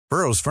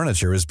Burrow's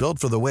furniture is built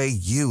for the way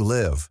you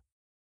live.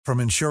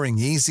 From ensuring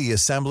easy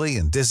assembly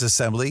and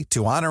disassembly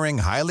to honoring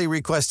highly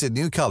requested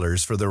new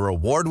colors for their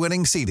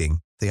award-winning seating,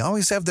 they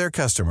always have their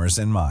customers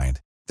in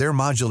mind. Their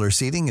modular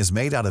seating is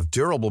made out of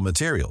durable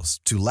materials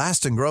to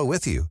last and grow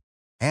with you.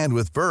 And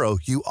with Burrow,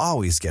 you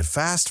always get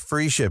fast,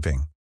 free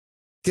shipping.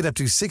 Get up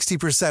to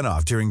 60%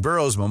 off during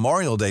Burrow's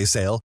Memorial Day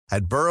sale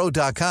at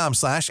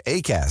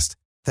burrow.com/ACAST.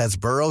 That's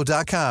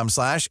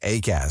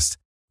burrow.com/ACAST.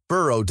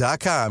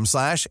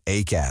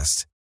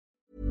 burrow.com/ACAST.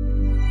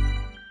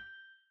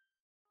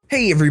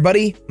 Hey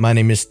everybody, my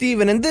name is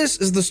Steven and this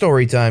is the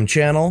Storytime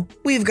channel.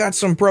 We've got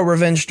some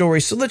pro-revenge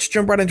stories, so let's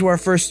jump right into our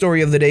first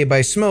story of the day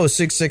by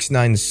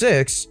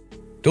Smo6696.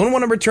 Don't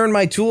want to return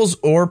my tools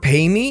or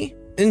pay me?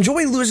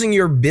 Enjoy losing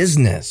your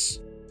business.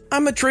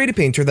 I'm a trade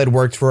painter that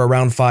worked for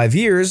around 5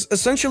 years,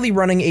 essentially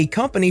running a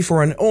company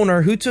for an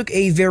owner who took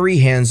a very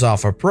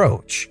hands-off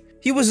approach.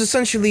 He was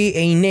essentially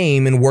a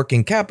name in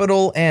working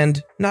capital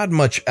and not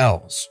much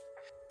else.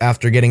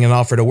 After getting an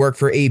offer to work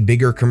for a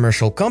bigger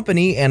commercial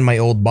company and my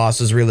old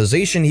boss's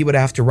realization he would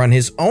have to run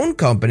his own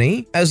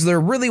company, as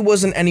there really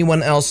wasn't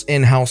anyone else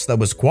in-house that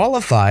was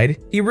qualified,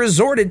 he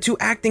resorted to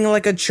acting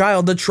like a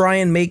child to try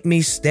and make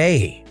me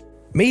stay.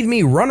 Made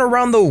me run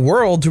around the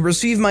world to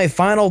receive my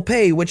final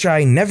pay, which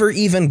I never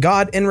even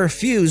got, and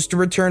refused to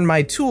return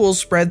my tools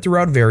spread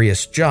throughout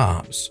various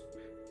jobs.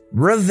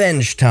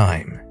 Revenge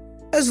time.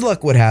 As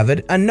luck would have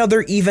it,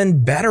 another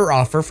even better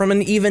offer from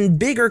an even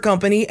bigger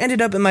company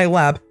ended up in my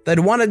lap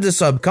that wanted to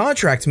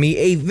subcontract me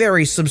a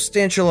very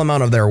substantial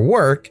amount of their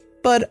work,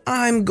 but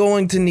I'm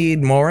going to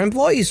need more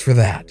employees for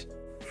that.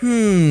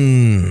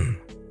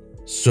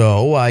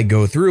 So I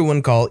go through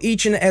and call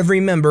each and every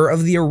member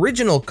of the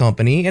original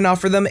company and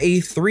offer them a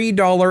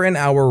 $3 an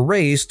hour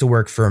raise to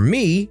work for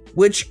me,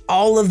 which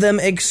all of them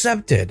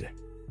accepted.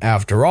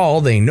 After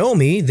all, they know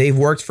me, they've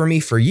worked for me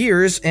for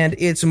years, and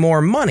it's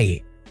more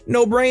money.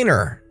 No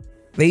brainer.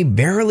 They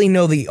barely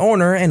know the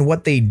owner, and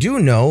what they do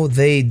know,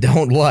 they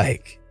don't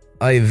like.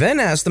 I then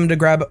asked them to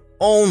grab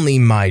only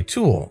my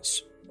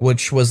tools,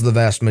 which was the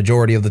vast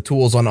majority of the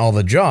tools on all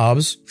the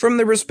jobs, from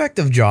their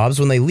respective jobs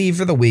when they leave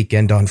for the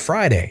weekend on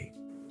Friday.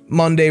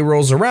 Monday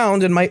rolls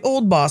around and my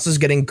old boss is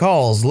getting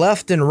calls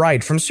left and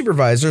right from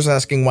supervisors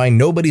asking why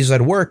nobody's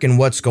at work and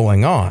what's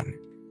going on.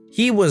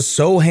 He was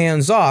so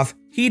hands-off,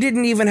 he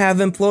didn't even have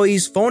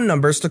employees' phone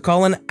numbers to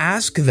call and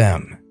ask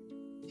them.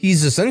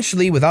 He's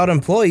essentially without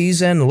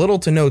employees and little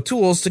to no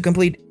tools to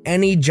complete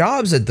any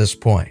jobs at this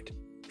point.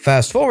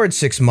 Fast forward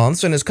 6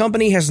 months and his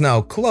company has now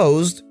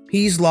closed.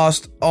 He's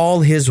lost all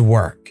his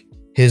work.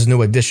 His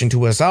new addition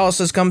to his house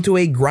has come to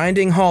a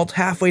grinding halt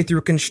halfway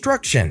through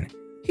construction.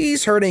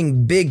 He's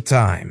hurting big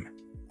time.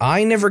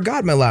 I never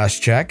got my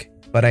last check,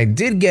 but I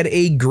did get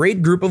a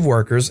great group of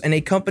workers and a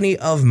company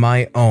of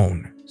my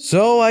own.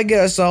 So I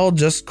guess I'll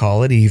just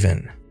call it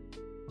even.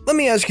 Let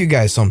me ask you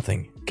guys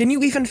something. Can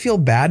you even feel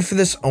bad for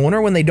this owner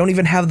when they don't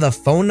even have the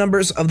phone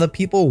numbers of the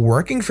people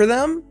working for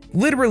them?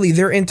 Literally,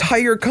 their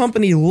entire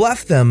company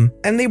left them,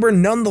 and they were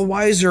none the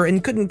wiser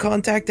and couldn't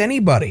contact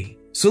anybody.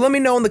 So let me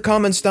know in the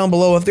comments down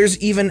below if there's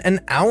even an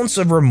ounce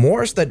of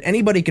remorse that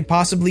anybody could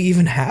possibly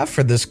even have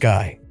for this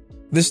guy.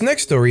 This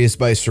next story is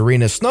by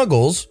Serena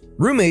Snuggles.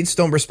 Roommates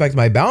don't respect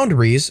my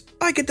boundaries.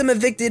 I get them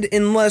evicted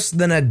in less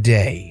than a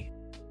day.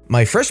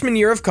 My freshman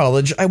year of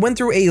college, I went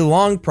through a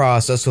long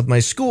process with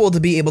my school to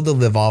be able to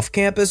live off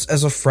campus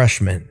as a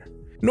freshman.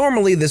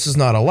 Normally this is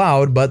not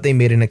allowed, but they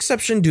made an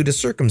exception due to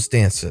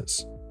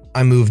circumstances.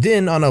 I moved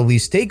in on a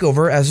lease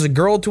takeover as a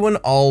girl to an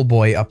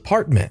all-boy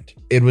apartment.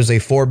 It was a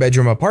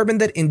 4-bedroom apartment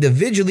that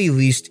individually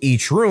leased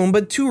each room,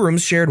 but 2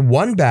 rooms shared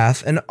 1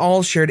 bath and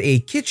all shared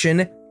a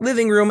kitchen,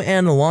 living room,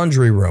 and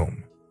laundry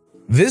room.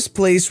 This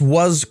place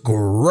was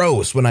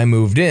gross when I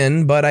moved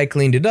in, but I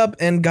cleaned it up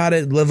and got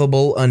it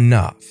livable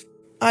enough.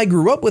 I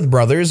grew up with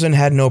brothers and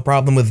had no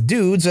problem with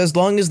dudes as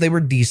long as they were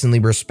decently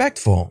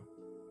respectful.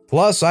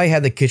 Plus, I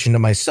had the kitchen to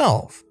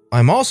myself.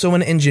 I'm also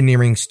an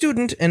engineering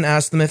student and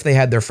asked them if they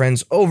had their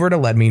friends over to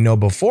let me know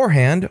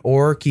beforehand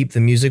or keep the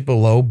music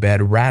below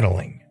bed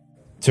rattling.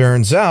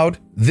 Turns out,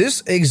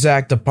 this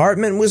exact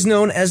apartment was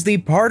known as the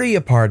party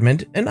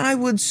apartment, and I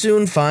would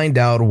soon find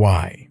out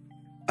why.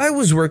 I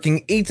was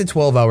working 8 to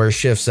 12-hour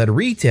shifts at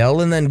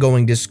retail and then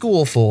going to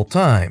school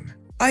full-time.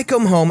 I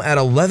come home at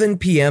 11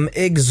 p.m.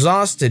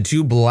 exhausted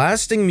to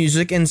blasting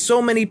music and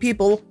so many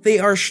people, they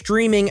are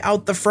streaming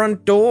out the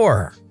front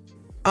door.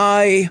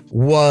 I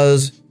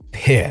was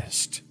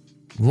pissed.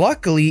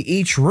 Luckily,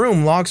 each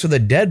room locks with a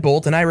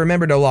deadbolt and I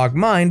remembered to lock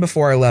mine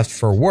before I left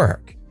for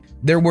work.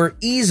 There were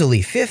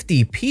easily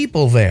 50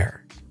 people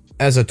there.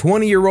 As a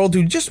 20-year-old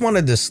who just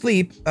wanted to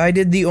sleep, I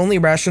did the only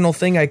rational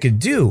thing I could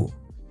do.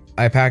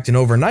 I packed an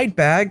overnight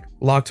bag,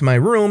 locked my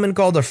room, and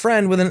called a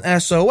friend with an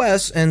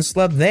SOS and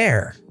slept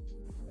there.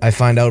 I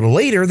find out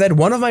later that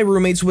one of my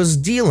roommates was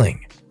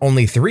dealing.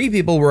 Only 3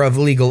 people were of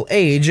legal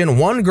age and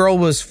 1 girl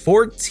was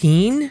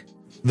 14?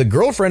 The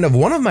girlfriend of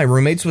one of my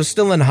roommates was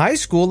still in high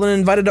school and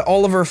invited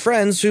all of her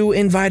friends who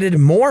invited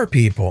more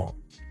people.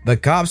 The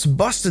cops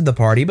busted the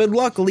party but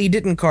luckily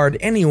didn't card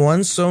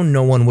anyone so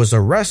no one was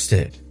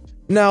arrested.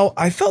 Now,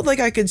 I felt like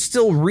I could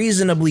still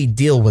reasonably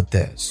deal with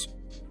this.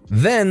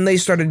 Then they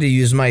started to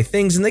use my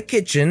things in the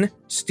kitchen,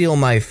 steal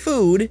my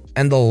food,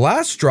 and the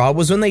last straw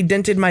was when they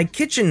dented my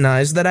kitchen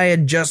knives that I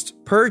had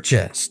just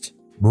purchased.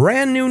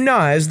 Brand new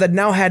knives that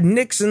now had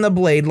nicks in the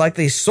blade like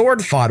they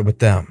sword fought with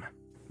them.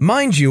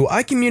 Mind you,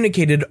 I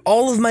communicated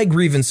all of my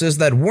grievances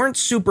that weren't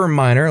super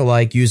minor,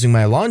 like using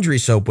my laundry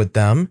soap with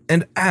them,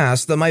 and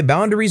asked that my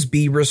boundaries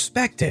be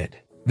respected.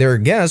 Their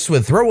guests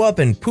would throw up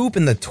and poop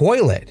in the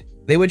toilet.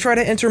 They would try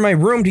to enter my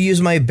room to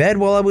use my bed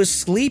while I was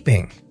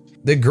sleeping.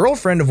 The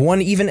girlfriend of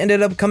one even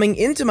ended up coming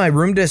into my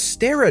room to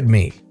stare at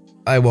me.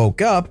 I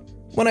woke up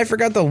when I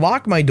forgot to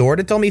lock my door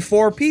to tell me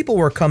 4 people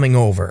were coming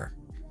over.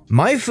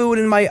 My food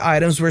and my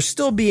items were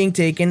still being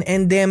taken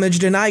and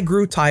damaged, and I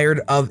grew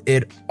tired of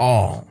it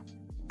all.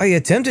 I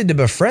attempted to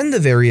befriend the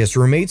various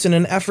roommates in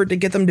an effort to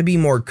get them to be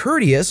more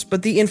courteous,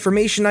 but the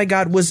information I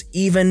got was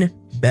even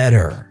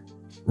better.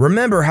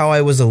 Remember how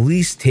I was a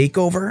lease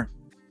takeover?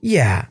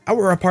 Yeah,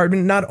 our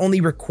apartment not only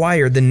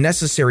required the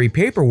necessary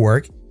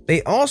paperwork,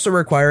 they also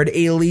required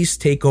a lease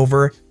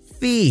takeover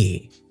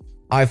fee.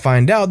 I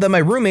find out that my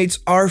roommates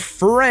are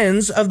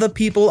friends of the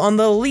people on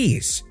the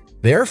lease.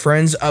 Their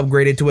friends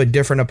upgraded to a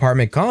different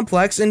apartment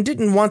complex and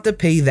didn't want to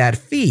pay that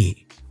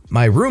fee.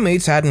 My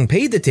roommates hadn't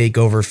paid the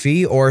takeover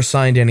fee or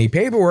signed any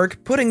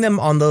paperwork putting them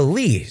on the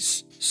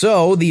lease,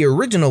 so the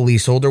original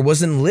leaseholder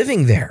wasn't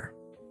living there.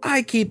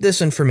 I keep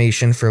this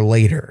information for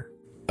later.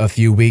 A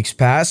few weeks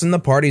pass and the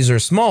parties are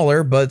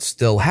smaller but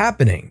still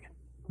happening.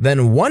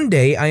 Then one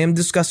day I am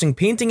discussing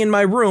painting in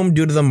my room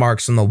due to the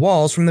marks on the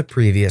walls from the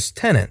previous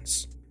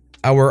tenants.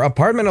 Our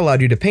apartment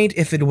allowed you to paint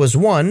if it was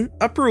 1,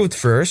 approved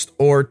first,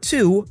 or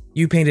 2,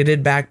 you painted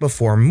it back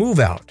before move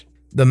out.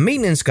 The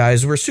maintenance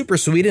guys were super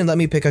sweet and let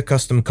me pick a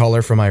custom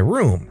color for my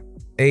room,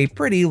 a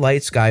pretty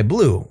light sky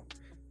blue.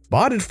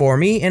 Bought it for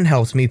me and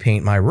helped me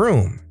paint my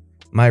room.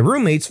 My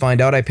roommates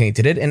find out I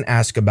painted it and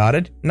ask about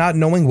it, not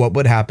knowing what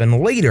would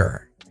happen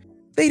later.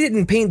 They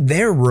didn't paint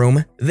their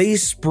room, they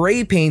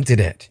spray painted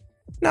it.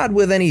 Not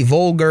with any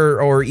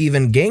vulgar or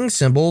even gang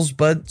symbols,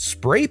 but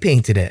spray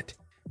painted it.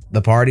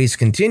 The parties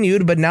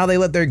continued, but now they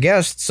let their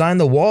guests sign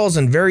the walls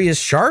in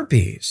various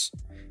Sharpies.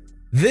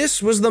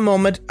 This was the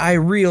moment I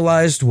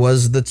realized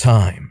was the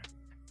time.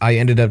 I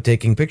ended up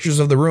taking pictures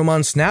of the room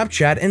on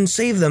Snapchat and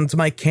saved them to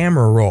my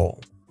camera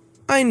roll.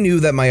 I knew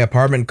that my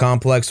apartment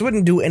complex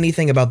wouldn't do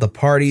anything about the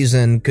parties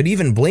and could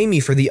even blame me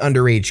for the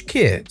underage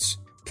kids.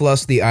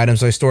 Plus, the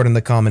items I stored in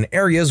the common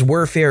areas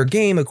were fair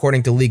game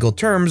according to legal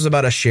terms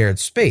about a shared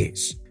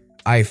space.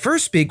 I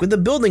first speak with the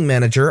building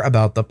manager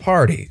about the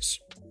parties.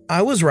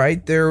 I was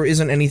right, there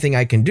isn't anything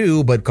I can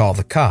do but call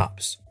the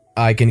cops.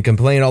 I can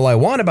complain all I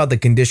want about the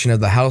condition of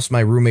the house my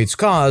roommates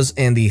cause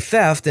and the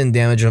theft and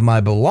damage of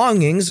my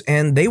belongings,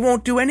 and they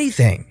won't do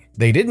anything.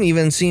 They didn't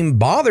even seem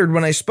bothered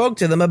when I spoke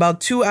to them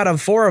about 2 out of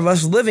 4 of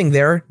us living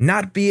there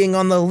not being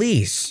on the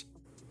lease.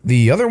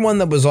 The other one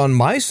that was on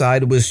my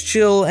side was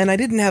chill and I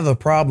didn't have a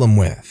problem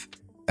with.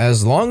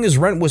 As long as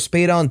rent was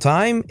paid on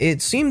time,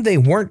 it seemed they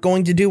weren't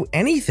going to do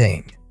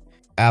anything.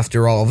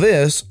 After all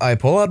this, I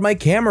pull out my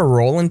camera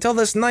roll and tell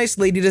this nice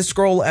lady to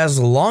scroll as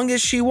long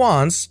as she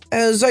wants,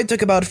 as I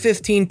took about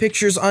 15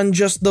 pictures on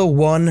just the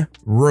one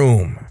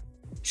room.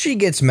 She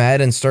gets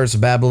mad and starts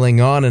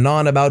babbling on and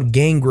on about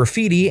gang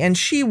graffiti, and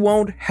she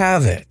won't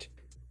have it.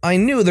 I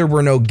knew there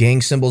were no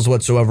gang symbols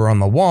whatsoever on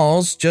the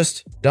walls,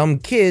 just dumb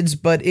kids,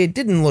 but it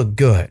didn't look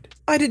good.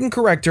 I didn't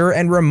correct her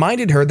and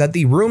reminded her that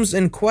the rooms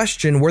in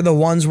question were the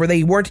ones where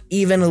they weren't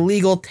even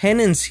legal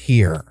tenants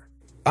here.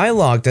 I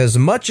locked as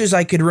much as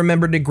I could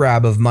remember to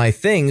grab of my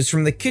things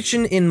from the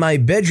kitchen in my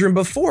bedroom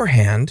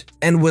beforehand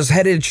and was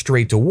headed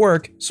straight to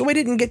work, so I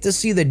didn't get to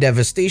see the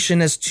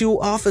devastation as 2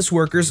 office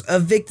workers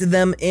evicted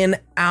them in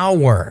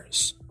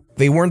hours.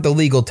 They weren't the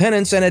legal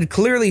tenants and had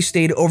clearly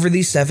stayed over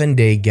the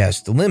 7-day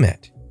guest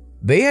limit.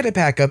 They had to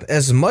pack up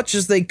as much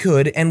as they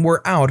could and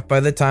were out by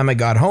the time I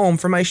got home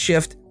from my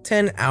shift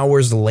 10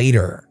 hours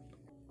later.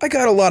 I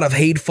got a lot of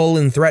hateful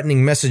and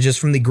threatening messages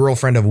from the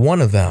girlfriend of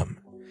one of them.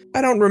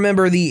 I don't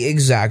remember the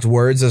exact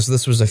words as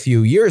this was a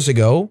few years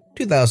ago,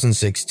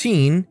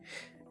 2016,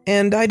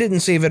 and I didn't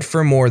save it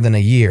for more than a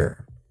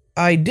year.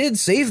 I did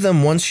save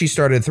them once she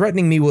started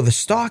threatening me with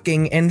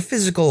stalking and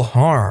physical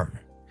harm.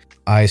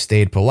 I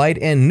stayed polite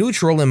and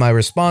neutral in my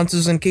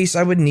responses in case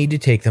I would need to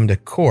take them to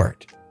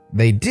court.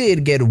 They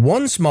did get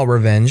one small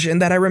revenge in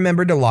that I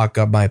remembered to lock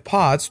up my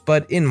pots,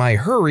 but in my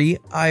hurry,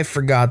 I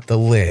forgot the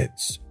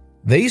lids.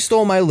 They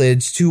stole my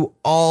lids to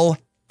all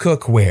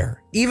cookware,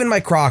 even my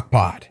crock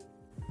pot.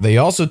 They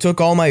also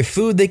took all my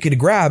food they could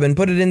grab and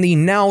put it in the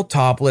now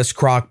topless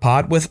crock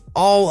pot with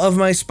all of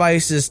my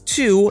spices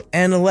too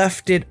and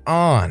left it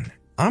on.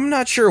 I'm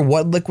not sure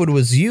what liquid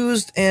was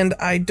used and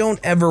I don't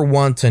ever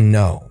want to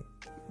know.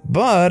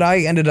 But I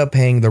ended up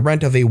paying the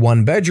rent of a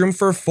 1-bedroom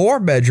for 4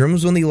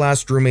 bedrooms when the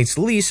last roommate's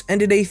lease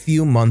ended a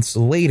few months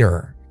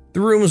later.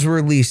 The rooms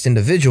were leased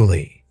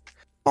individually.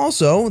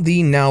 Also,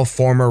 the now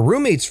former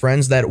roommate's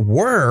friends that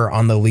were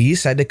on the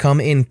lease had to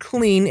come in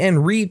clean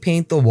and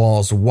repaint the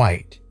walls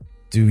white.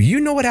 Do you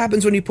know what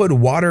happens when you put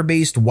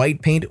water-based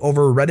white paint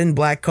over red and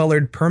black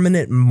colored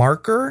permanent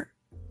marker?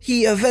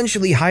 He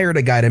eventually hired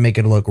a guy to make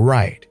it look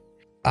right.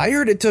 I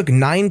heard it took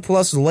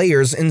 9+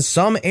 layers in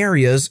some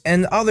areas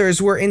and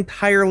others were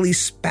entirely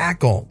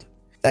spackled.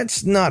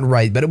 That's not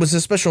right, but it was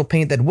a special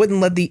paint that wouldn't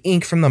let the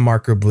ink from the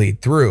marker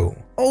bleed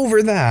through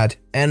over that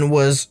and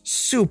was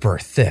super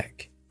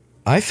thick.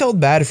 I felt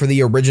bad for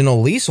the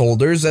original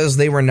leaseholders as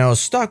they were now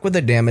stuck with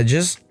the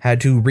damages, had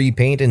to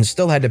repaint and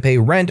still had to pay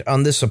rent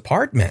on this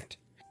apartment.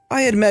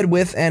 I had met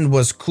with and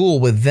was cool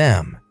with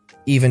them.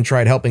 Even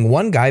tried helping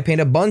one guy paint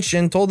a bunch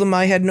and told him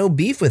I had no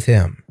beef with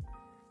him.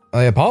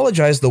 I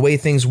apologized the way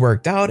things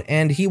worked out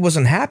and he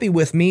wasn't happy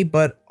with me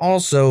but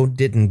also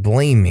didn't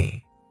blame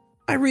me.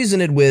 I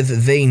reasoned it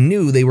with they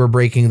knew they were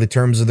breaking the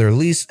terms of their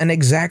lease and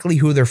exactly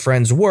who their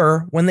friends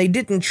were when they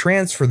didn't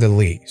transfer the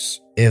lease.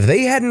 If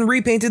they hadn't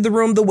repainted the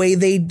room the way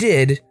they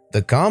did,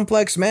 the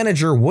complex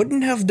manager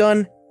wouldn't have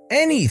done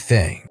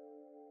anything.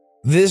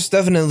 This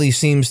definitely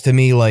seems to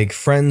me like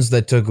friends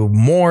that took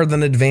more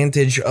than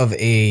advantage of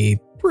a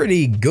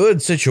pretty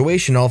good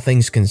situation, all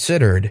things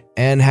considered,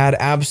 and had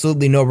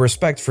absolutely no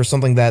respect for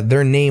something that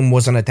their name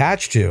wasn't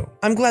attached to.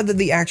 I'm glad that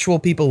the actual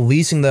people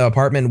leasing the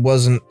apartment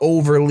wasn't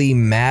overly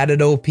mad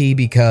at OP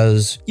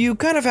because you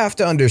kind of have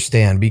to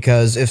understand,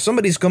 because if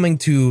somebody's coming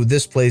to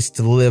this place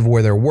to live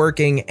where they're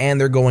working and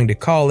they're going to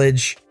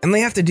college and they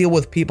have to deal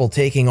with people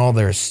taking all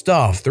their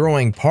stuff,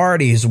 throwing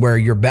parties where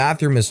your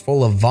bathroom is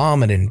full of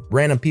vomit and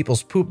random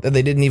people's poop that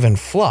they didn't even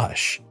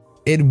flush,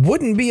 it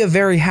wouldn't be a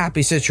very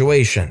happy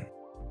situation.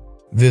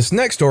 This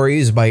next story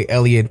is by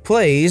Elliot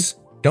Plays,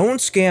 Don't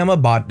Scam a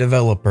Bot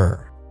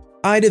Developer.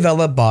 I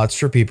develop bots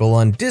for people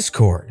on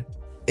Discord,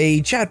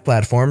 a chat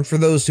platform for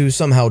those who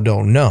somehow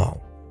don't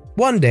know.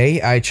 One day,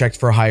 I checked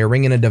for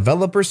hiring in a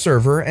developer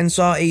server and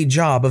saw a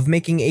job of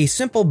making a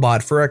simple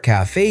bot for a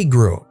cafe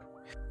group.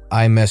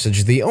 I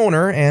messaged the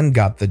owner and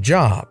got the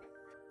job.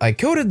 I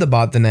coded the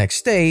bot the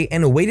next day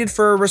and waited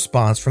for a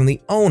response from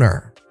the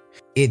owner.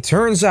 It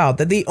turns out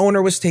that the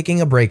owner was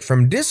taking a break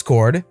from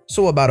Discord,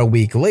 so about a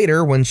week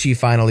later when she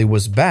finally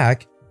was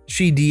back,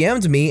 she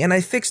DM'd me and I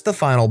fixed the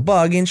final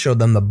bug and showed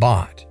them the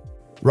bot.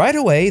 Right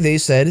away they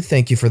said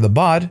thank you for the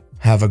bot,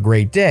 have a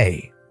great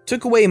day,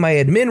 took away my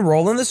admin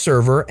role in the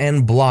server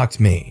and blocked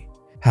me.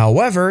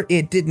 However,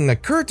 it didn't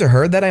occur to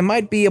her that I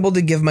might be able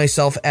to give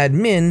myself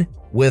admin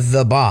with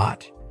the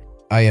bot.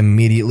 I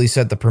immediately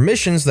set the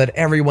permissions that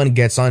everyone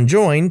gets on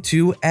join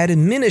to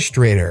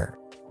administrator.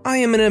 I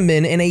am an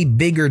admin in a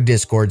bigger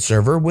Discord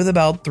server with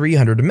about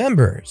 300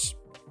 members.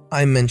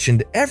 I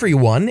mentioned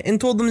everyone and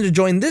told them to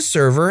join this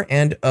server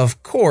and,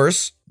 of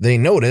course, they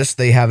noticed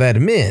they have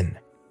admin.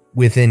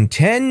 Within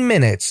 10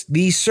 minutes,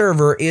 the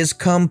server is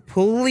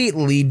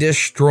completely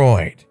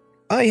destroyed.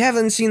 I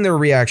haven't seen their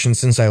reaction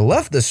since I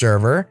left the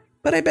server,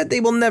 but I bet they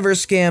will never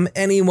scam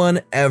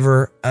anyone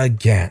ever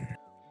again.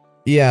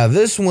 Yeah,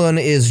 this one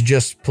is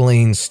just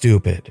plain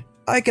stupid.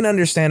 I can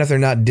understand if they're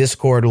not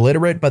Discord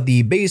literate, but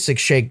the basic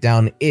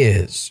shakedown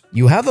is,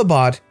 you have a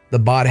bot, the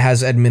bot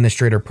has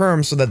administrator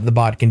perms so that the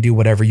bot can do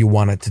whatever you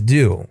want it to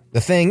do.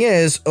 The thing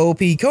is, OP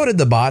coded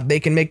the bot, they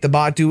can make the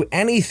bot do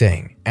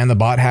anything, and the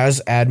bot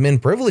has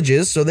admin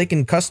privileges so they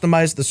can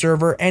customize the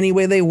server any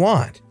way they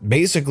want.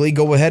 Basically,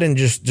 go ahead and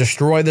just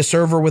destroy the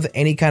server with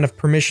any kind of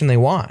permission they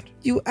want.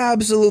 You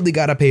absolutely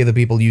gotta pay the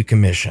people you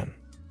commission.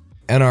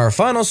 And our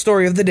final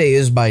story of the day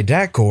is by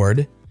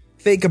Dakord,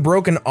 Fake a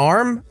broken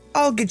arm?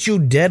 I'll get you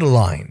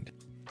deadlined.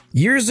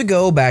 Years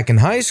ago, back in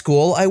high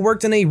school, I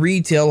worked in a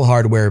retail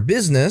hardware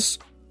business,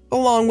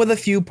 along with a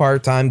few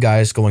part-time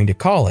guys going to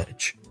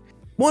college.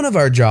 One of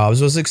our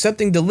jobs was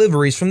accepting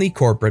deliveries from the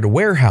corporate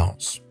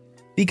warehouse.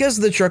 Because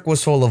the truck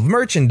was full of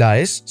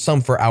merchandise,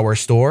 some for our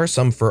store,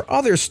 some for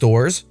other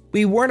stores,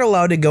 we weren't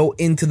allowed to go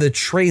into the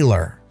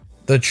trailer.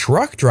 The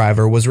truck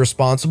driver was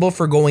responsible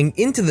for going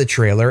into the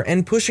trailer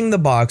and pushing the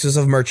boxes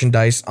of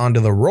merchandise onto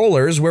the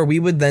rollers where we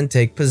would then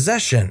take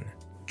possession,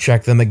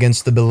 check them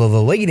against the bill of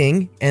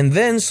lading, and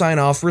then sign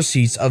off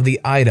receipts of the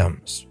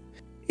items.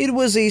 It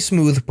was a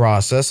smooth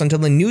process until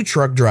the new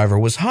truck driver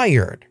was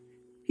hired.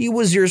 He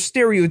was your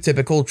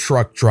stereotypical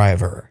truck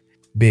driver.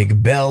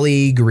 Big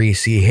belly,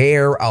 greasy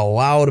hair, a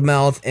loud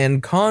mouth,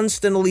 and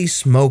constantly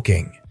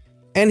smoking.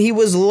 And he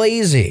was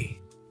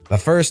lazy. The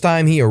first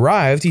time he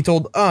arrived, he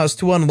told us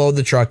to unload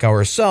the truck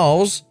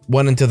ourselves,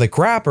 went into the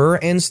crapper,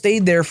 and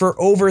stayed there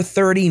for over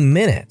 30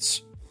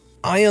 minutes.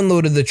 I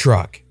unloaded the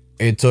truck.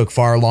 It took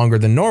far longer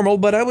than normal,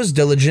 but I was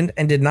diligent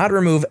and did not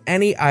remove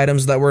any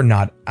items that were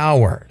not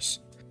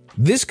ours.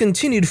 This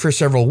continued for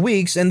several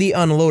weeks, and the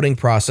unloading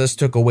process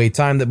took away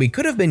time that we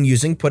could have been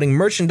using putting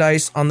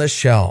merchandise on the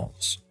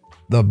shelves.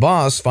 The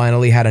boss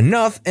finally had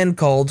enough and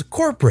called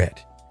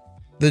corporate.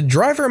 The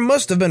driver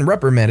must have been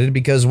reprimanded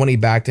because when he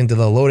backed into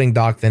the loading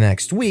dock the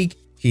next week,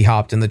 he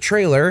hopped in the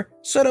trailer,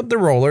 set up the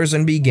rollers,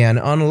 and began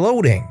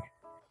unloading.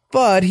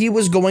 But he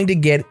was going to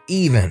get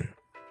even.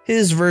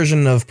 His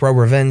version of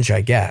prorevenge,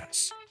 I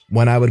guess.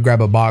 When I would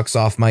grab a box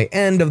off my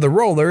end of the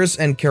rollers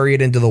and carry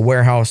it into the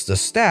warehouse to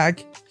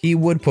stack, He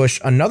would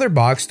push another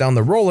box down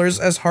the rollers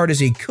as hard as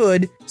he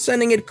could,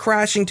 sending it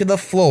crashing to the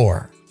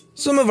floor.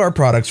 Some of our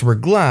products were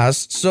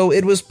glass, so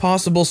it was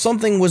possible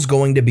something was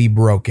going to be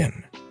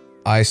broken.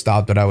 I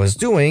stopped what I was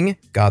doing,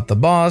 got the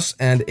boss,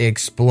 and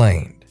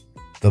explained.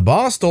 The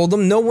boss told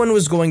him no one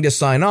was going to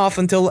sign off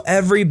until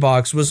every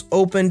box was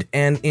opened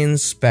and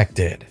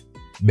inspected.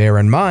 Bear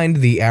in mind,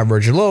 the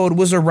average load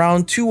was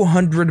around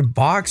 200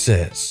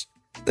 boxes.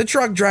 The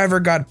truck driver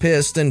got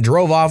pissed and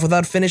drove off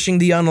without finishing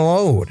the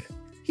unload.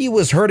 He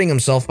was hurting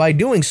himself by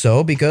doing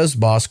so because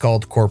boss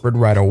called corporate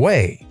right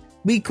away.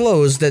 We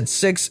closed at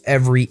 6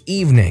 every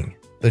evening.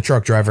 The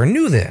truck driver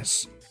knew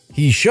this.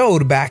 He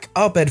showed back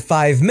up at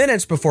 5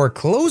 minutes before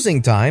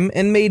closing time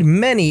and made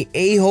many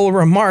a-hole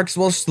remarks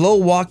while slow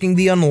walking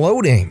the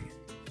unloading.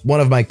 One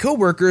of my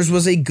coworkers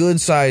was a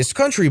good-sized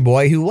country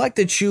boy who liked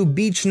to chew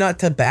beech nut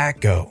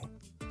tobacco.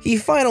 He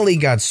finally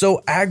got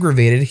so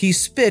aggravated he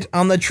spit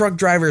on the truck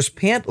driver's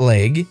pant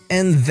leg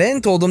and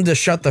then told him to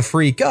shut the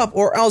freak up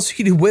or else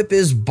he'd whip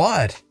his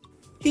butt.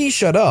 He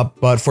shut up,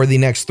 but for the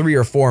next 3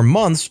 or 4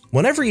 months,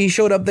 whenever he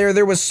showed up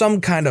there was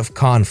some kind of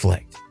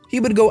conflict. He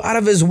would go out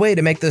of his way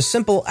to make the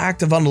simple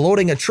act of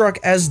unloading a truck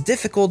as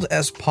difficult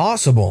as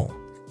possible.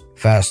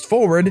 Fast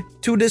forward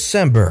to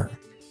December.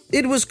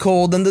 It was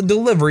cold and the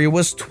delivery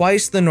was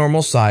twice the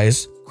normal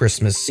size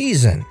Christmas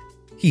season.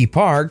 He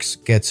parks,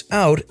 gets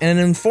out, and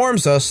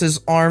informs us his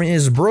arm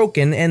is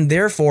broken and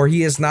therefore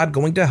he is not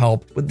going to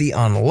help with the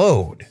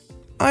unload.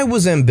 I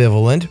was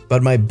ambivalent,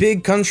 but my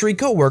big country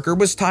coworker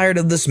was tired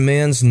of this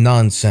man's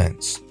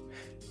nonsense.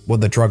 What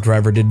the truck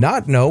driver did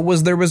not know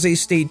was there was a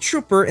state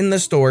trooper in the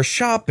store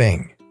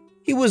shopping.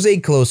 He was a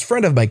close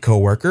friend of my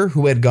coworker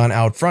who had gone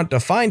out front to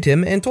find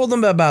him and told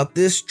him about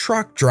this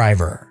truck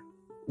driver.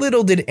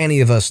 Little did any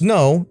of us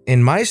know,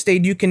 in my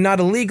state you cannot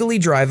illegally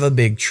drive a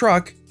big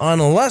truck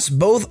unless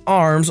both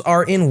arms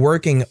are in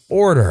working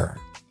order.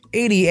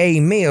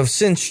 ADA may have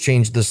since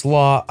changed this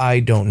law, I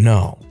don't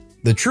know.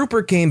 The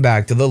trooper came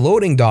back to the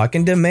loading dock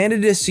and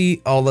demanded to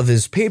see all of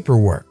his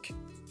paperwork.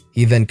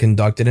 He then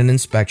conducted an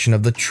inspection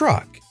of the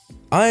truck.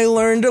 I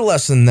learned a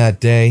lesson that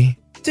day.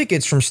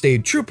 Tickets from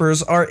state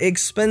troopers are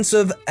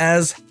expensive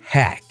as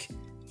heck.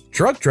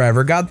 Truck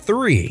driver got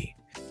 3.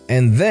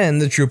 And then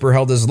the trooper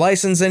held his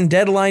license and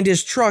deadlined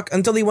his truck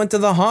until he went to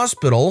the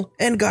hospital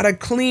and got a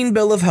clean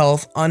bill of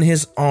health on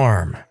his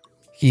arm.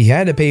 He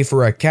had to pay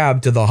for a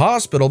cab to the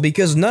hospital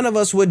because none of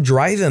us would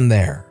drive him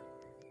there.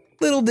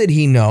 Little did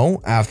he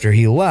know, after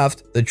he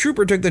left, the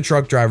trooper took the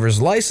truck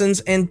driver's license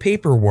and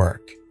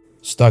paperwork,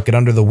 stuck it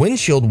under the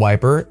windshield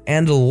wiper,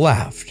 and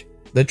left.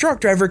 The truck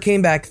driver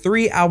came back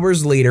 3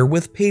 hours later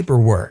with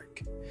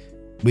paperwork.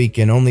 We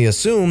can only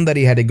assume that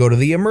he had to go to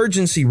the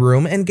emergency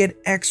room and get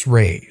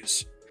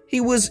x-rays. He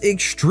was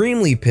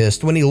extremely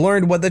pissed when he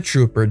learned what the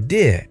trooper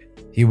did.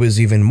 He was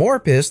even more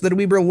pissed that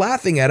we were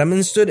laughing at him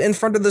and stood in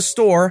front of the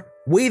store,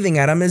 waving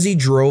at him as he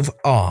drove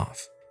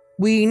off.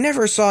 We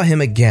never saw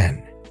him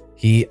again.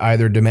 He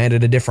either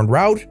demanded a different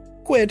route,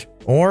 quit,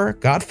 or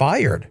got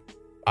fired.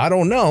 I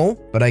don't know,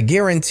 but I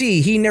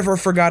guarantee he never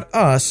forgot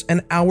us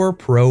and our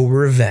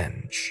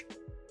pro-revenge.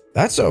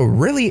 That's a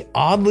really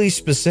oddly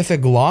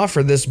specific law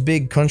for this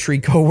big country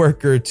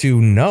coworker to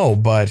know,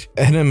 but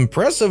an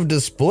impressive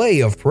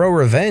display of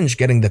pro-revenge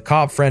getting the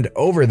cop friend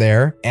over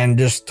there and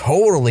just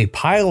totally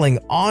piling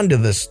onto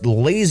this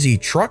lazy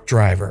truck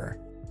driver.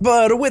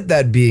 But with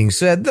that being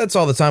said, that's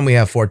all the time we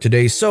have for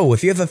today, so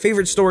if you have a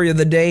favorite story of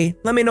the day,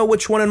 let me know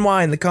which one and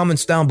why in the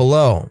comments down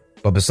below.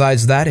 But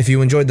besides that, if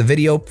you enjoyed the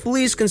video,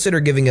 please consider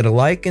giving it a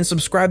like and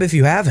subscribe if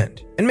you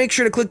haven't. And make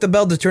sure to click the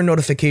bell to turn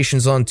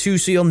notifications on too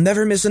so you'll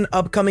never miss an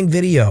upcoming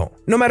video.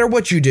 No matter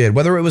what you did,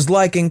 whether it was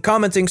liking,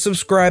 commenting,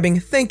 subscribing,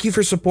 thank you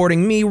for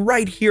supporting me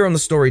right here on the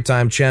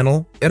Storytime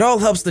channel. It all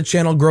helps the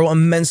channel grow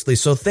immensely,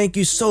 so thank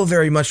you so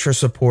very much for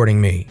supporting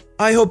me.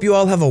 I hope you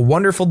all have a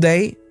wonderful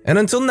day, and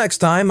until next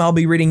time, I'll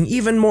be reading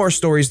even more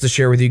stories to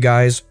share with you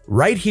guys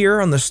right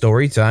here on the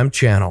Storytime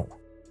channel.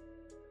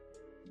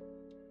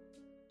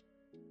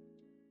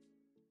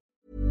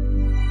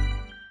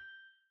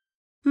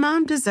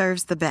 Mom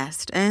deserves the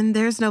best, and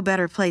there's no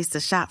better place to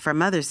shop for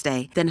Mother's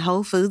Day than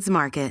Whole Foods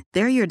Market.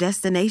 They're your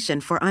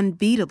destination for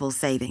unbeatable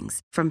savings,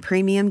 from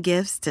premium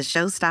gifts to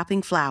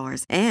show-stopping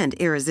flowers and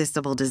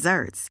irresistible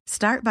desserts.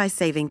 Start by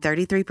saving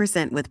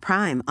 33% with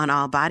Prime on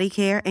all body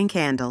care and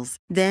candles.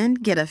 Then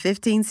get a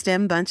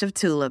 15-stem bunch of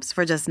tulips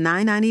for just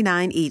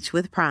 $9.99 each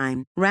with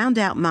Prime. Round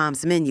out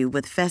Mom's menu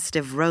with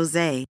festive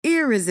rosé,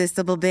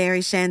 irresistible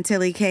berry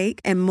chantilly cake,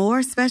 and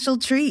more special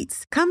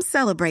treats. Come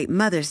celebrate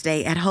Mother's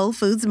Day at Whole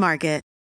Foods Market.